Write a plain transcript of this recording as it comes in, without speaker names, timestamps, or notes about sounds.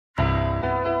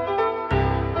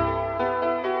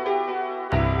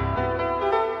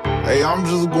Hey, I'm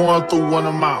just going through one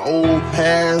of my old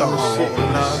pads and shit,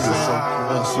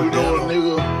 you know a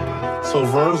nigga so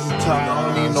versatile,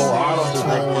 I don't need no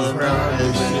auto-tune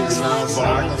and shit, you know, so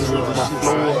I can switch my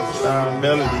flow style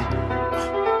melody.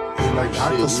 Like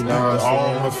I can spin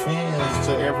all my fans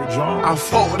to every drum. I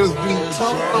fuck with this beat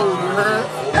tough though, you heard?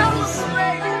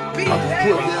 I can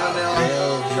put down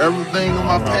there everything in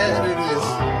my pad it is.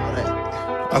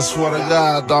 I swear to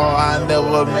God, dog, I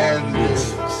never imagined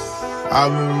this. I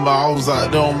remember I was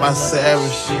out there on my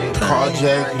savage shit,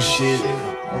 carjacking shit,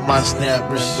 on my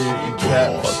snap and shit, and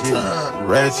cap shit,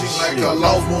 ratchet shit. Like I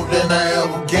lost more than I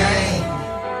ever gained.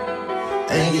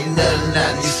 Ain't get nothing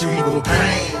out these streets but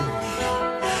pain.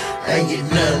 Ain't get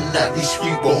nothing out these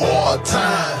streets but hard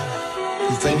time.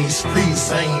 Cause in these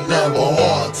streets ain't nothing but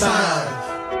hard time.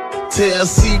 Tell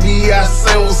CD I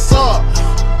say what's up.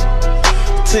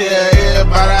 Tell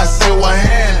everybody I say what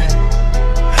happened.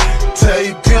 Tell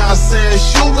you pimp I said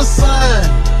shoot my son.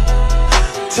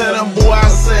 Tell them boy I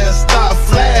said stop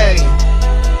flagging.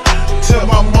 Tell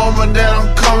my mama that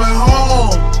I'm coming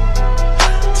home.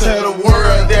 Tell the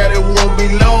world that it won't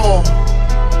be long.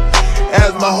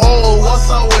 Ask my hoe what's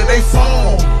up with they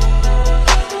phone.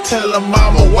 Tell them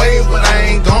I'm away but I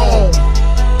ain't gone.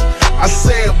 I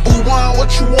said boo one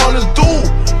what you wanna do?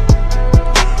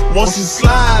 Once you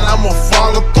slide, I'ma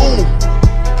follow through.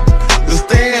 The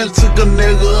stand took a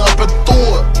nigga up and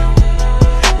threw it.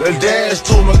 The dash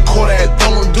told me Kodak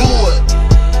don't do it.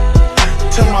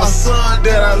 Tell my son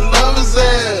that I love his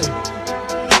ass.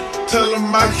 Tell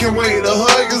him I can't wait to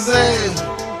hug his ass.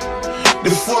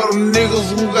 They for them niggas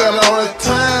who got all that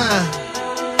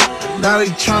time. Now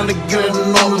they tryna get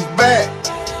him on his back.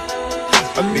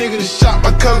 A nigga shot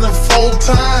my cousin 4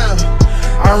 times.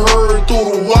 I heard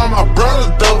through the wall my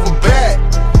brother double back.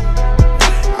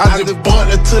 I just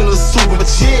bumped into the super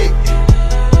chick.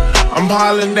 I'm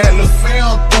hollering at the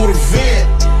fam through the vent.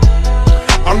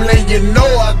 I'm letting you know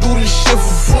I do this shit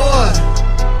for fun.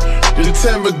 Just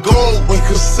tell me go when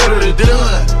consider it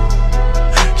done.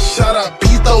 Shout out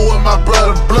Pito with my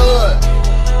brother blood.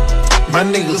 My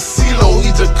nigga CeeLo,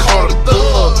 he just called a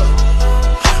thug.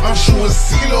 I'm shooting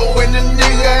CeeLo in the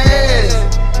nigga ass.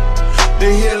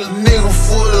 They hit a nigga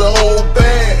for the whole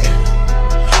bag.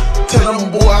 Tell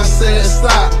them boy I said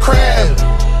stop crabbing.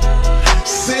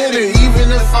 Said it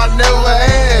even if I never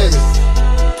asked.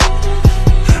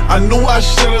 I knew I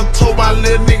should've told my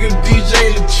little nigga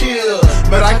DJ to chill,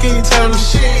 but I can't tell him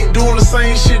shit, doing the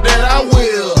same shit that I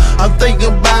will. I'm thinking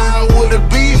about how would it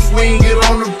be if we ain't get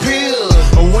on the pill,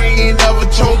 and we ain't never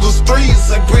chose the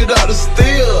streets and picked up the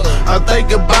steel. I'm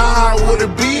thinking about how would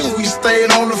it be if we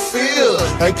stayed on the field.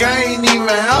 Like I ain't even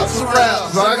have to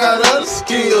rap, I got other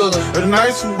skills. The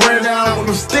nights we ran down with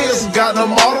them sticks and got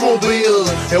them automobiles,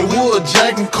 and we were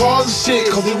jacking cars and shit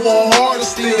cause we want hard to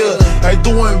steal. Like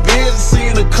doing business,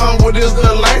 seeing the come with this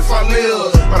little life I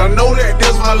live. But I know that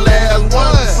this my last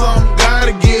one, something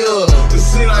gotta give. It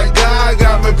seem like God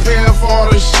got me paying for all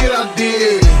the shit I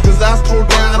did. Cause I slowed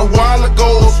down a while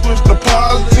ago, switched to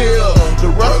positive. The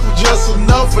rock was just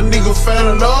enough, a nigga fell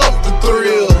in love with the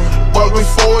thrill. But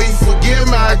before he forgive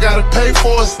me, I gotta pay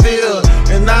for it still.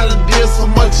 And I done did so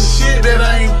much of shit that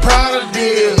I ain't proud of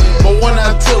did. But when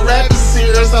I took rapping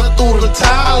serious, I threw the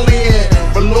towel in.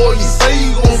 But Lord, you say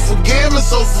you gon' forgive me,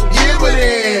 so forgive me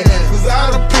then. Cause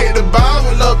I done picked the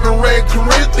Bible up and read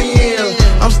Corinthians.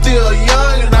 I'm still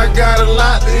young and I got a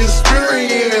lot to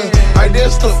experience. Like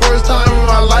this the first time in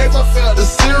my life I felt the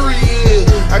serious.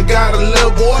 I got a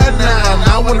little boy now and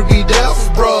I wanna be there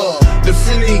for bro. The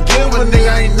feeling give a nigga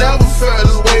I ain't never felt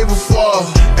this way before.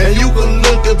 And you can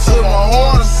look into my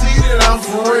heart and see that I'm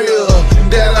for real, and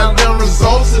that I done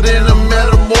resulted in a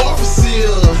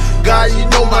metamorphosis. God, you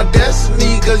know my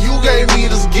destiny, cause you gave me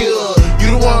the skill.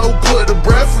 You the one who put the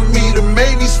breath in me to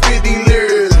make me spit these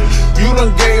lyrics. You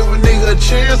done gave a nigga a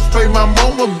chance to pay my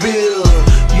mama bill.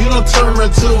 You done turned me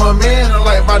to a man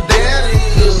like my daddy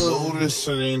is. This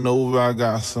shit ain't over, I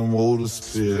got some older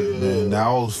spirit, man. That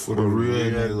was for the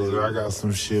real niggas, I got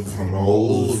some shit from the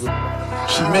old.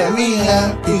 She made me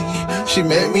happy, she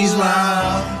made me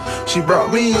smile. She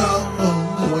brought me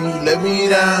up when you let me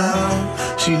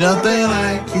down. She nothing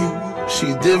like you,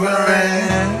 she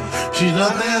different. She's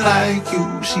nothing like you,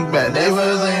 she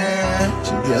magnificent.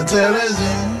 She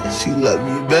intelligent, she love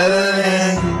me better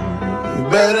than you,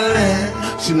 better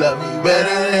than. She love me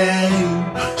better than you.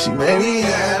 She made me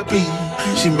happy,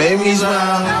 she made me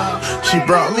smile. She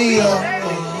brought me up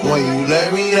when you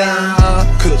let me down.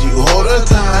 Could you hold a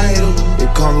title?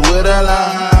 It comes with a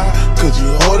lie. Could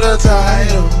you hold a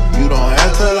title? You don't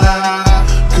have to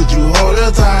lie. Could you hold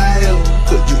a title?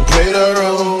 Could you play the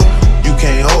role? You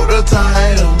can't hold a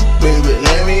title, baby,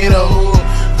 let me know.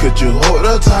 Could you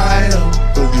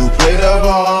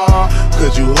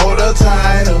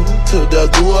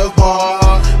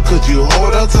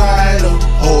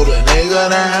nigga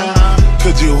now.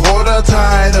 Could you hold her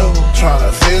title?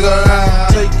 Tryna figure out.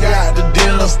 Take you out to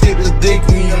dinner, stick this dick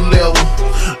in your level.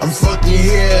 I'm fucking your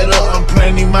head up, I'm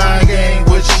playing the mind game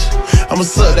with you. I'ma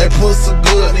suck that pussy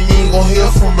good and you ain't gon' hear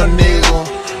from a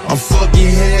nigga. I'm fucking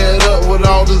your head up with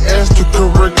all this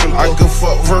extracurricular. I could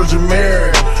fuck Virgin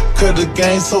Mary, cause the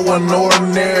game so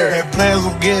unordinary. Had plans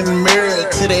of getting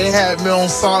married till they had me on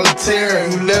solitaire.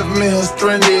 You left me here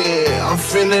stranded, I'm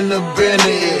feeling the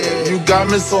bended. You got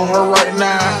me so hurt right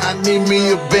now, I need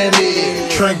me a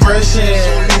bended. Transgression,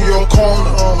 in your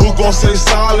corner. Who gon' say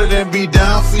solid and be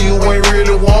down for you when you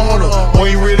really want her,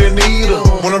 when you really need her?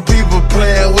 When the people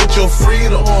playing with your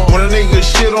freedom. When a nigga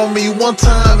shit on me one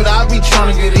time, but I be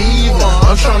tryna get even.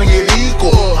 I'm tryna get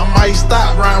equal. I might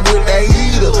stop riding with that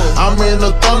heater. I'm in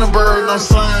the Thunderbird, I'm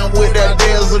flying with that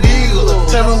Desert Eagle.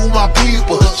 Tell me who my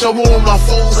people, show me where my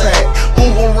folks at. Who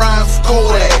gon' ride for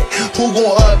Kodak? Who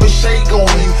gon' up and shake on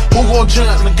me? Who gon'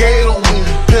 jump the gate on me?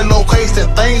 Pillowcase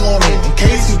that thing on it, in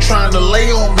case you tryna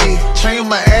lay on me. Change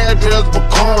my address, but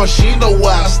Karma, she know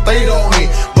where I stay on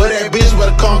it. But that bitch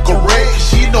better come correct,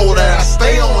 she know that I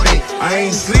stay on it. I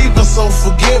ain't sleeping, so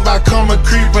forget about coming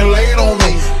creeping late on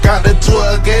me. Got the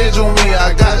 12 gauge on me,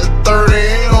 I got the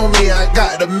 38 on me. I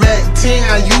got the Mac 10,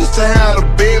 I used to have the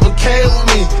Baby K on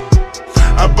me.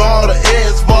 I bought the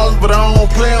Xbox, but I don't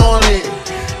play on it.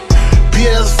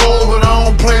 PS4, but I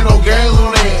don't play no games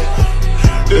on it.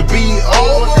 The beat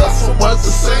over, got so much to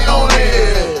say on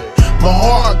it. My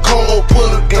heart cold,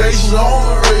 put a glacier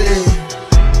on it.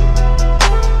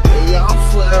 Yeah, I'm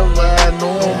forever I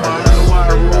know I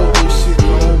roll this shit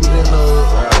longer than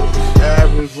the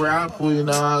average rapper, you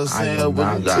know what I'm saying?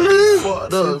 But you got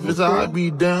fucked up, bitch, I be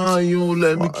down, you don't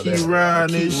let me keep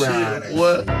riding this shit.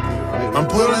 What? I'm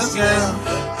putting scam,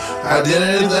 I did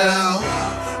it down.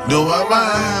 Do my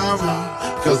mind,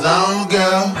 cause I don't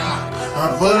care.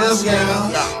 I'm putting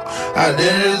scam, I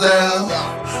did it down.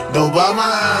 Don't buy my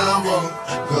album,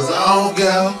 cause I don't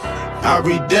care. I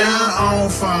be down, I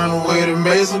don't find a way to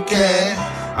make some cash.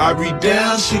 I be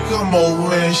down, she come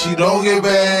over and she don't get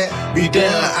back. Be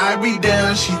down, I be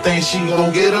down, she think she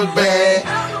gon' get her back.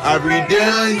 I be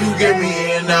down, you get me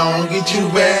in, I don't get you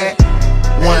back.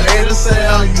 180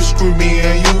 sound, you screw me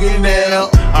and you get nailed.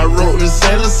 I wrote this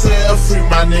in a cell, free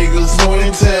my niggas, no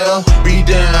intel. Be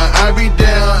down, I be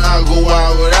down, I go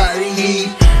out without the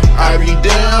heat. I be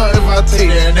down if I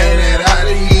take that out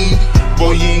of heat.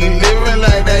 Boy, you ain't living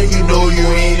like that, you know you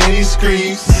ain't in these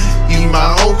streets. Even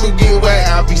my hoe could get wet,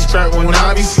 I be strapped when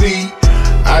I be sleep.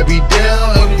 I be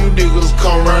down if you niggas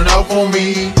come run up on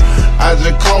me. I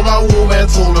just call my woman,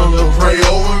 told them to pray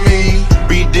over me.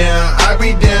 Be down, I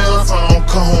be down, so I don't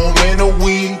come home in a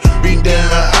week. Be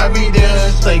down, I be down,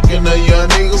 thinking of your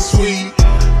nigga sweet.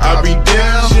 I be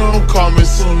down, she don't call me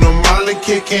soon, the molly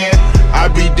kick in. I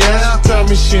be down, tell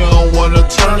me she don't wanna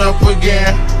turn up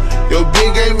again. Yo,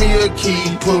 bitch gave me a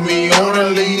key, put me on a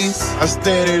lease. I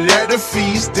standing at the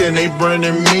feast, then they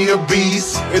bringing me a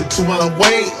beast. It too much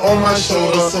weight on my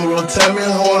shoulder, so don't tell me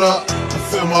hold up. I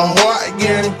feel my heart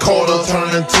getting colder,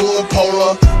 turning to a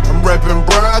polar. I'm reppin'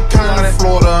 Broward County,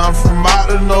 Florida, I'm from out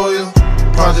of Noya.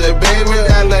 Project Baby,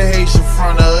 LA, Haitian,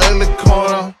 front of the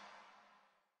corner.